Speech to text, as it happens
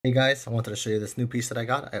Hey guys, I wanted to show you this new piece that I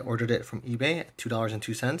got. I ordered it from eBay at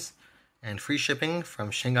 $2.02 and free shipping from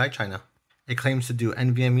Shanghai, China. It claims to do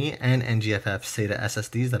NVMe and NGFF SATA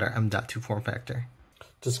SSDs that are M.2 form factor.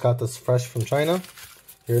 Just got this fresh from China.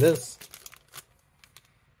 Here it is.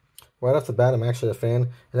 Right off the bat, I'm actually a fan.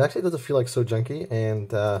 It actually doesn't feel like so junky,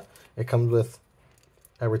 and it comes with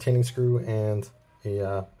a retaining screw and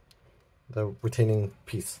the retaining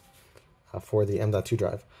piece for the M.2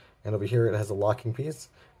 drive. And over here it has a locking piece,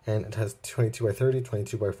 and it has 22 by 30,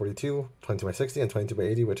 22 by 42, 22 by 60, and 22 by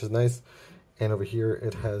 80, which is nice. And over here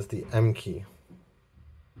it has the M key.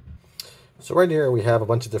 So right here we have a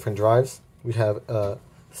bunch of different drives. We have a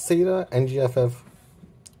SATA NGFF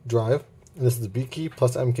drive, and this is the B key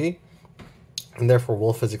plus M key, and therefore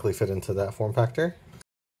will physically fit into that form factor.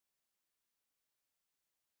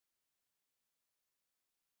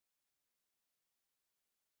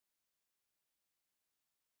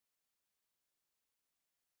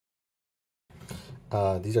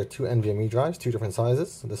 These are two NVMe drives, two different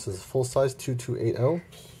sizes. This is full size 2280,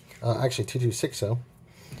 actually 2260,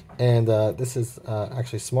 and this is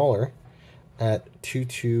actually smaller at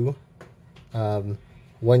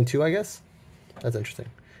 2212, I guess. That's interesting.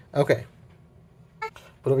 Okay,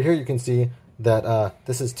 but over here you can see that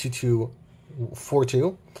this is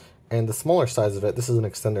 2242, and the smaller size of it, this is an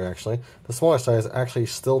extender actually, the smaller size actually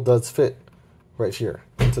still does fit right here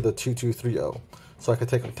into the 2230. So I could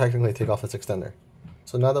technically take off this extender.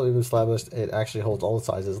 So now that we've established it actually holds all the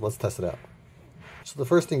sizes, let's test it out. So the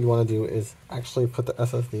first thing you want to do is actually put the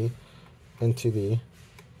SSD into the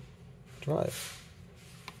drive.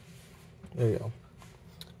 There you go.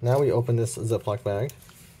 Now we open this Ziploc bag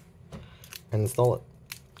and install it.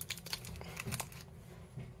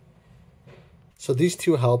 So these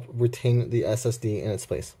two help retain the SSD in its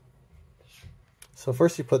place. So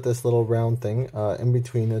first you put this little round thing in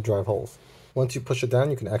between the drive holes. Once you push it down,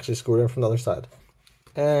 you can actually screw it in from the other side.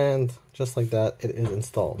 And just like that, it is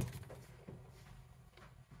installed.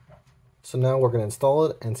 So now we're going to install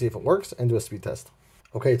it and see if it works and do a speed test.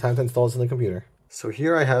 Okay, time to install this in the computer. So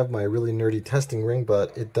here I have my really nerdy testing ring,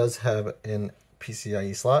 but it does have an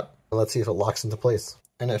PCIe slot. Let's see if it locks into place.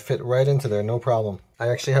 And it fit right into there, no problem. I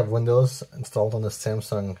actually have Windows installed on this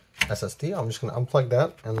Samsung SSD. I'm just going to unplug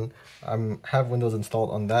that, and I have Windows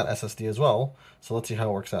installed on that SSD as well. So let's see how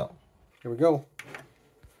it works out. Here we go.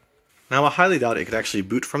 Now I highly doubt it could actually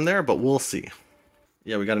boot from there, but we'll see.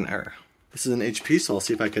 Yeah, we got an error. This is an HP, so I'll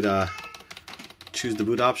see if I could choose the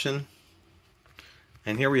boot option.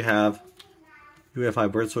 And here we have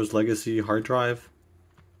UEFI Bird Source Legacy hard drive.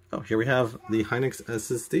 Oh, here we have the Hynix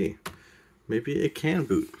SSD. Maybe it can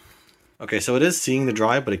boot. Okay, so it is seeing the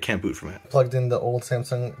drive, but it can't boot from it. Plugged in the old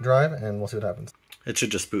Samsung drive, and we'll see what happens. It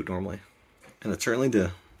should just boot normally. And it certainly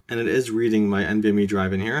did. And it is reading my NVMe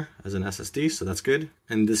drive in here as an SSD, so that's good.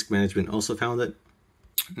 And disk management also found it.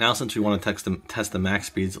 Now, since we want to test the max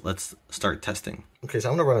speeds, let's start testing. Okay, so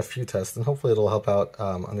I'm going to run a few tests, and hopefully it'll help out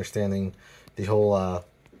understanding the whole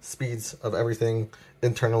speeds of everything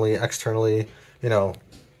internally, externally, you know,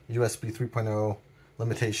 USB 3.0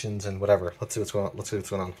 limitations and whatever. Let's see what's going on. Let's see what's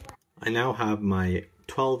going on. I now have my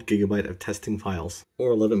 12 gigabyte of testing files,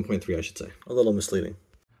 or 11.3, I should say. A little misleading.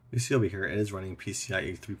 You see over here, it is running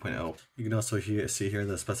PCIe 3.0. You can also see here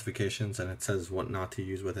the specifications, and it says what not to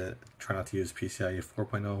use with it. Try not to use PCIe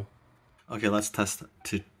 4.0. Okay, let's test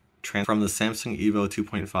to transfer from the Samsung Evo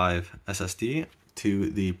 2.5 SSD to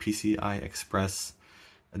the PCI Express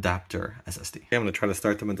adapter SSD. Okay, I'm going to try to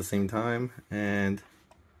start them at the same time, and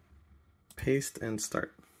paste and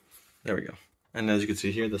start. There we go. And as you can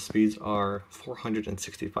see here, the speeds are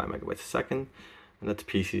 465 megabytes a second, and that's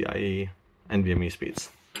PCIe NVMe speeds.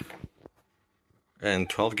 And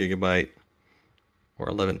 12 gigabyte or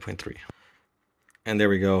 11.3. And there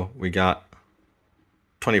we go, we got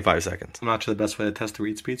 25 seconds. I'm not sure the best way to test the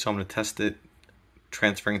read speed, so I'm going to test it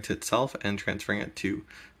transferring it to itself and transferring it to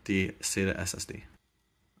the SATA SSD.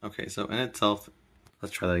 Okay, so in itself,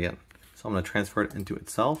 let's try that again. So I'm going to transfer it into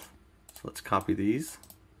itself. So let's copy these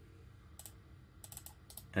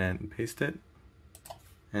and paste it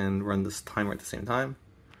and run this timer at the same time.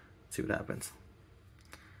 Let's see what happens.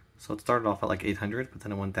 So it started off at like 800, but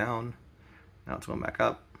then it went down. Now it's going back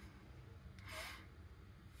up.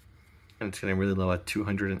 And it's getting really low at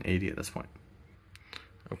 280 at this point.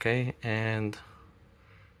 Okay, and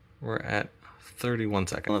we're at 31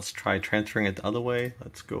 seconds. Let's try transferring it the other way.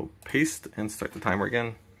 Let's go paste and start the timer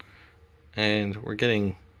again. And we're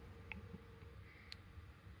getting,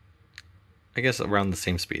 I guess, around the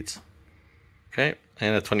same speeds. Okay,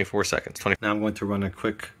 and at 24 seconds. Now I'm going to run a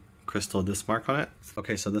quick crystal disc mark on it.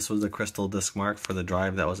 Okay, so this was the crystal disc mark for the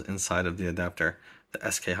drive that was inside of the adapter, the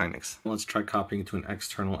SK Hynix. Let's try copying to an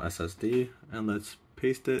external SSD, and let's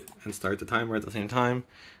paste it and start the timer at the same time,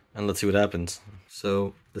 and let's see what happens.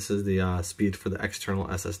 So this is the speed for the external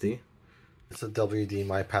SSD. It's a WD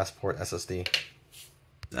My Passport SSD.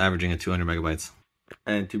 It's averaging at 200 megabytes.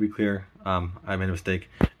 And to be clear, I made a mistake.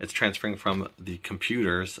 It's transferring from the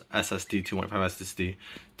computer's SSD 2.5 SSD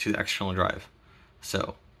to the external drive.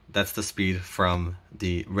 So that's the speed from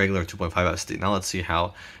the regular 2.5 SSD. Now let's see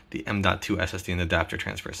how the M.2 SSD and adapter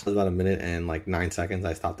transfers. It was about a minute and like 9 seconds.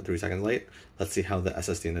 I stopped at 3 seconds late. Let's see how the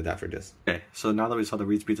SSD and adapter does. Okay, so now that we saw the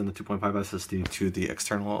read speeds on the 2.5 SSD to the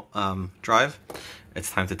external drive,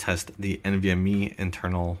 it's time to test the NVMe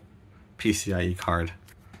internal PCIe card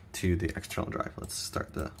to the external drive. Let's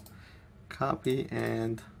start the copy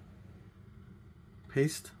and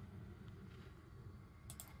paste.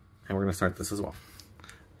 And we're going to start this as well.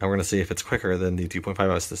 And we're going to see if it's quicker than the 2.5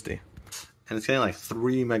 SSD. And it's getting like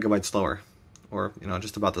 3 megabytes slower, or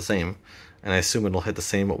just about the same. And I assume it'll hit the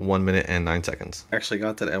same 1 minute and 9 seconds. I actually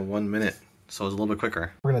got that at 1 minute, so it's a little bit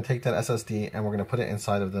quicker. We're going to take that SSD and we're going to put it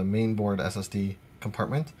inside of the main board SSD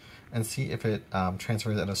compartment and see if it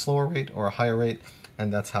transfers at a slower rate or a higher rate.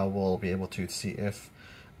 And that's how we'll be able to see if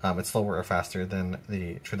it's slower or faster than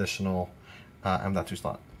the traditional M.2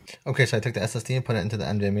 slot. Okay, so I took the SSD and put it into the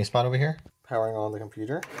NVMe spot over here. Powering on the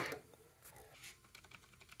computer.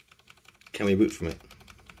 Can we boot from it?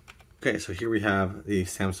 Okay, so here we have the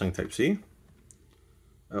Samsung Type-C.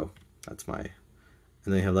 Oh, that's my... And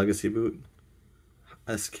then you have Legacy Boot.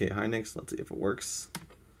 SK Hynix, let's see if it works.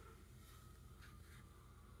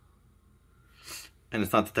 And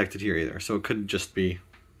it's not detected here either, so it could just be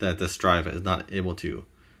that this drive is not able to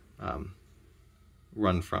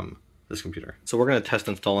run from this computer. So we're going to test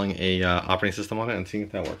installing a operating system on it and seeing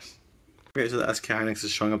if that works. Okay, so the SK Hynix is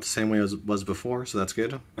showing up the same way as it was before, so that's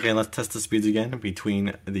good. Okay, let's test the speeds again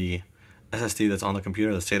between the SSD that's on the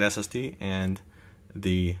computer, the SATA SSD, and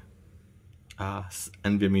the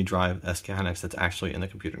NVMe drive SK Hynix that's actually in the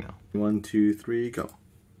computer now. 1, 2, 3, go.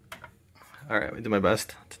 Alright, we did my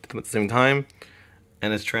best to do them at the same time,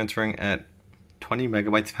 and it's transferring at 20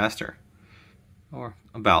 megabytes faster. Or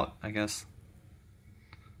about, I guess.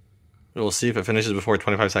 We'll see if it finishes before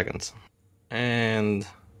 25 seconds. And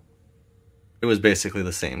it was basically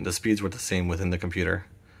the same. The speeds were the same within the computer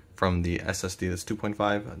from the SSD that's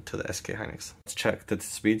 2.5 to the SK Hynix. Let's check the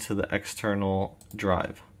speed to the external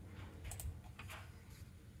drive.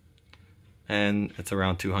 And it's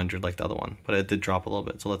around 200 like the other one, but it did drop a little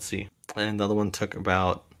bit, so let's see. And the other one took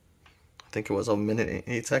about, I think it was a minute and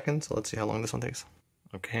 8 seconds, so let's see how long this one takes.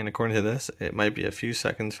 Okay, and according to this, it might be a few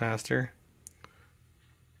seconds faster.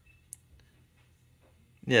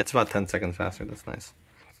 Yeah, it's about 10 seconds faster, that's nice.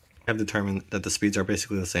 I've determined that the speeds are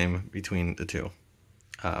basically the same between the two,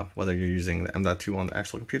 whether you're using the M.2 on the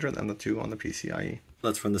actual computer or the M.2 on the PCIe.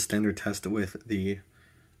 Let's run the standard test with the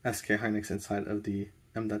SK Hynix inside of the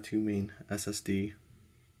M.2 main SSD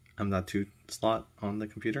M.2 slot on the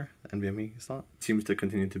computer, the NVMe slot. It seems to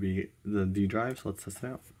continue to be the D drive, so let's test it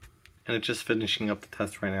out. And it's just finishing up the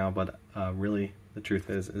test right now, but really the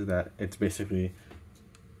truth is that it's basically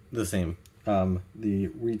the same.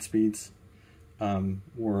 The read speeds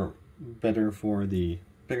were better for the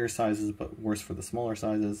bigger sizes, but worse for the smaller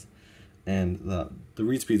sizes. And the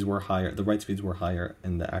read speeds were higher, the write speeds were higher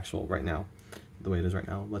in the actual right now, the way it is right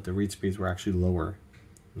now, but the read speeds were actually lower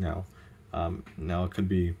now. Now it could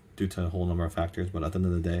be due to a whole number of factors, but at the end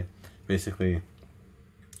of the day, basically,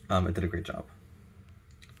 it did a great job.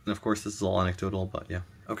 And of course, this is all anecdotal, but yeah.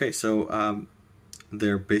 Okay, so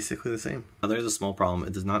they're basically the same. Now there's a small problem.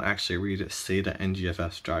 It does not actually read SATA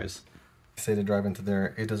NGFF drives. SATA drive into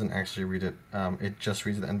there, it doesn't actually read it. It just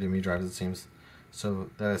reads the NVMe drives, it seems. So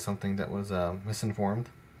that is something that was misinformed.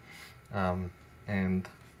 And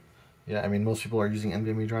yeah, I mean, most people are using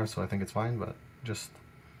NVMe drives, so I think it's fine, but just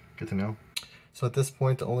good to know. So at this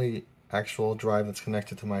point, the only actual drive that's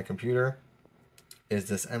connected to my computer is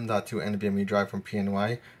this M.2 NVMe drive from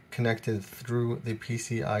PNY, connected through the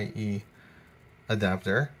PCIe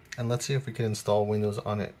adapter. And let's see if we can install Windows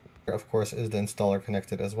on it. Of course, is the installer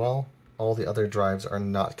connected as well? All the other drives are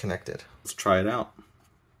not connected. Let's try it out.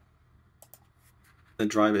 The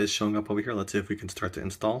drive is showing up over here. Let's see if we can start to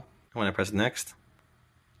install. When I press next,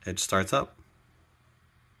 it starts up.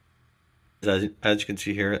 As you can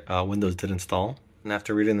see here, Windows did install. And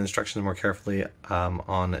after reading the instructions more carefully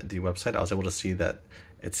on the website, I was able to see that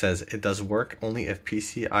it says it does work only if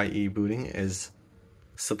PCIe booting is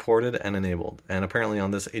supported and enabled. And apparently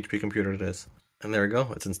on this HP computer it is. And there we go,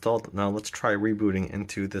 it's installed. Now let's try rebooting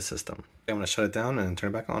into this system. I'm going to shut it down and turn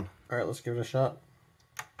it back on. Alright, let's give it a shot.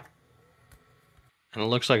 And it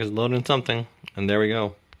looks like it's loading something, and there we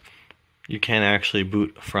go. You can actually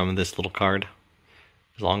boot from this little card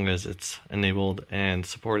as long as it's enabled and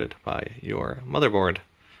supported by your motherboard.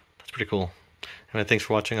 That's pretty cool. Anyway, thanks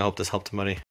for watching. I hope this helped somebody.